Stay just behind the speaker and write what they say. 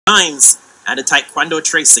Hines and the Taekwondo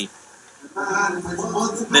Tracy.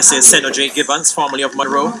 This is Senator J. Gibbons, formerly of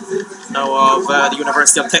Monroe, now of the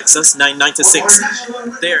University of Texas,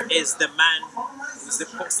 996. There is the man who's the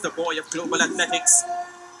poster boy of global athletics,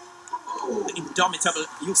 the indomitable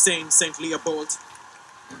Usain St. Leo Bolt,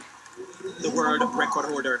 the world record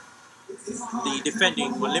holder, the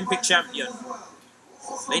defending Olympic champion.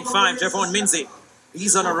 Lane 5, Javon Minzy.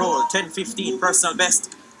 He's on a roll, 10:15 personal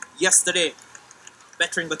best yesterday.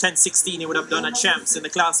 Bettering the 10:16 he would have done at Champs in the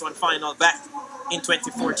Class 1 final back in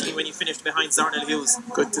 2014 when he finished behind Zarnell Hughes.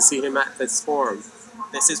 Good to see him at this form.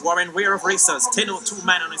 This is Warren Weir of Racers, 10:02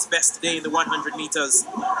 man on his best day in the 100 meters.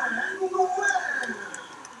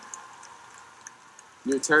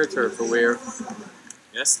 New territory for Weir.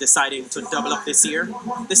 Yes, deciding to double up this year.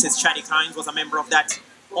 This is Chadwick Hines, was a member of that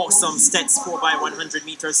awesome Stets 4x100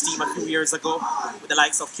 meters team a few years ago with the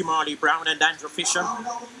likes of Kimberly Brown and Andrew Fisher.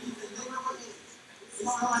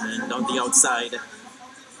 And on the outside,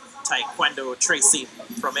 Taekwondo Tracy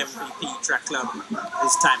from MVP Track Club.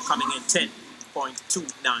 His time coming in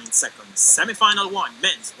 10.29 seconds. Semi-final 1,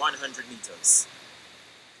 men's 100 meters.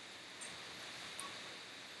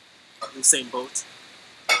 Usain Bolt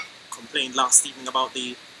complained last evening about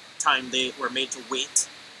the time they were made to wait.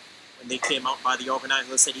 When they came out by the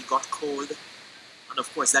organizer, said he got cold. And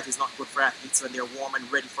of course that is not good for athletes when they're warm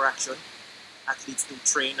and ready for action. Athletes do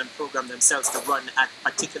train and program themselves to run at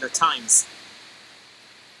particular times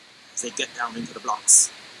as they get down into the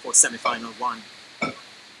blocks for semi-final 1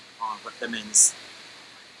 of the men's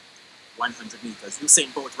 100 meters.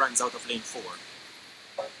 Usain Bolt runs out of lane 4.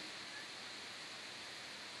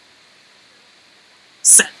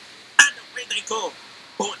 Set, and away they go.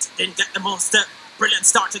 Bolt didn't get the most brilliant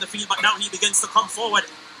start to the field, but now he begins to come forward.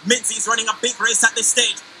 Minzy's running a big race at this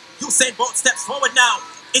stage. Usain Bolt steps forward now.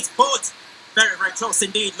 It's Bolt. Very, very close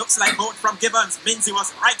indeed. Looks like Bolt from Gibbons. Minzy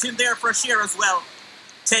was right in there for a share as well.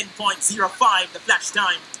 10.05, the flash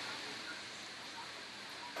time.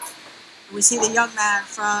 We see the young man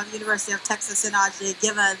from University of Texas, Senator J.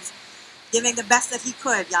 Gibbons, giving the best that he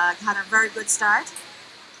could. Had a very good start.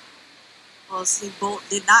 Well, see, Bolt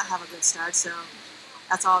did not have a good start, so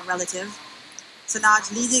that's all relative.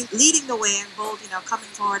 Sanaj leading the way, and Bolt, coming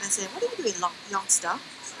forward and saying, "What are you doing, youngster?"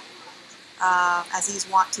 As he's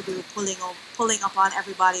wont to do, pulling up on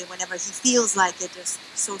everybody whenever he feels like it. Just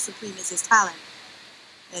so supreme is his talent.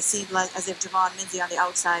 And it seemed like as if Javon Minzy on the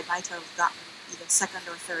outside might have gotten either second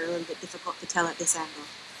or third. A little bit difficult to tell at this angle.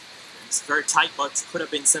 It's very tight, but could have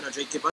been Senator J. Gibbons.